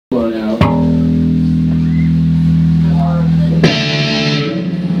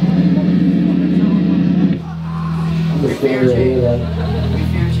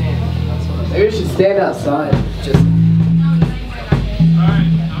outside. Just. Alright,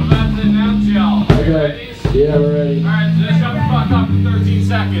 I'm about to announce y'all. Okay. Ready? Yeah, we're ready. Alright, so just shut the fuck up in 13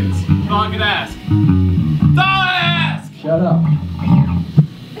 seconds. That's all I can ask. That's all I ask! Shut up.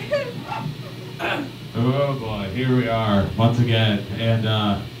 Oh boy, here we are once again. And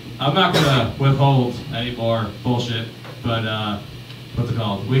I'm not gonna withhold any more bullshit, but what's it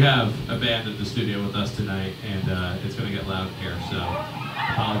called? We have a band in the studio with us tonight, and it's gonna get loud here, so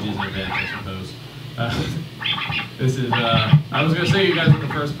apologies in advance, I suppose. This is, I was gonna say you guys were the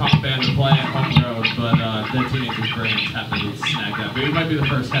first punk band to play at Homegrown, but Dead Teenagers' brains happened to snag that. But you might be the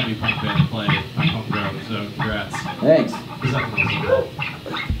first heavy punk band to play on Homegrown, so congrats. Thanks. Is that cool?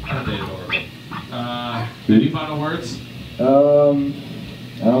 Any final words? I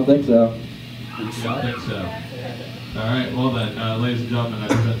don't think so. You don't think so? Alright, well then, ladies and gentlemen, I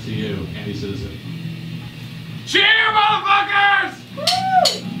present to you, Anticitizen. Cheer, motherfuckers!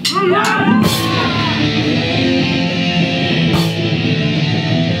 Woo! Yeah!